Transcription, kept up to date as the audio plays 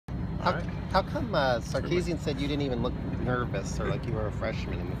How, Right. how come Sarkisian said you didn't even look nervous or like you were a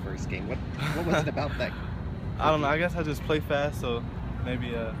freshman in the first game? What was it about that? I don't know. I guess I just play fast, so maybe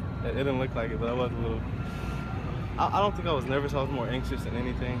it didn't look like it, but I was a little. I don't think I was nervous. I was more anxious than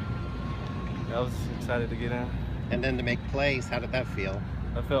anything. I was excited to get in. And then to make plays, how did that feel?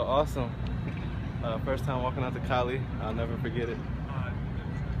 I felt awesome. First time walking out to Cali, I'll never forget it.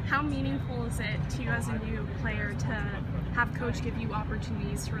 How meaningful is it to you as a new player to have coach give you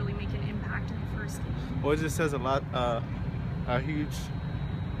opportunities to really make an impact in the first game? Well, it just says a lot, a huge,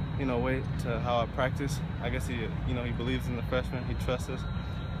 weight to how I practice. I guess he believes in the freshmen. He trusts us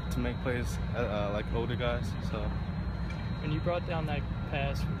to make plays like older guys. So when you brought down that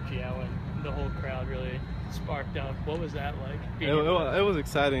pass from Gio and the whole crowd really sparked up, what was that like? It was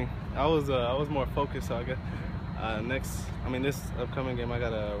exciting. I was more focused. So I guess this upcoming game, I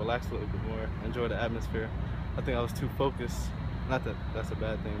gotta relax a little bit more, enjoy the atmosphere. I think I was too focused. Not that that's a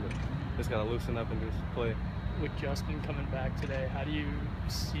bad thing, but just gotta loosen up and just play. With Justin coming back today, how do you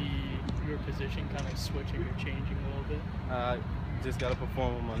see your position kind of switching or changing a little bit? Just gotta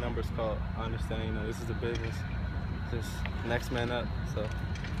perform when my number's called. I understand, this is a business. Just next man up. So.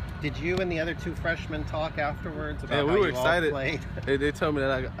 Did you and the other two freshmen talk afterwards about we how were you excited. all played? They told me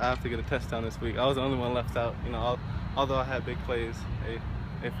that I have to get a touchdown this week. I was the only one left out. Although I had big plays,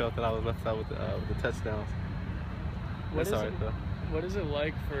 they felt that I was left out with the touchdowns. That's all right though. What is it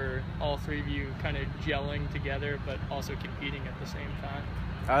like for all three of you kind of gelling together, but also competing at the same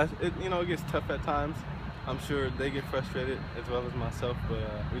time? It gets tough at times. I'm sure they get frustrated as well as myself, but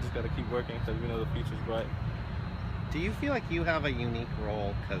we just got to keep working because we know the future's bright. Do you feel like you have a unique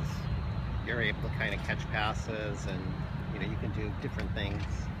role because you're able to kind of catch passes and you can do different things?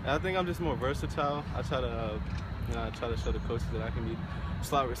 I think I'm just more versatile. I try to show the coaches that I can be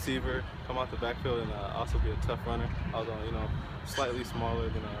slot receiver, come out the backfield, and also be a tough runner. Although slightly smaller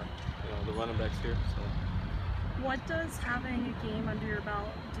than the running backs here. So. What does having a game under your belt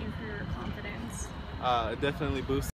do for your confidence? It definitely boosts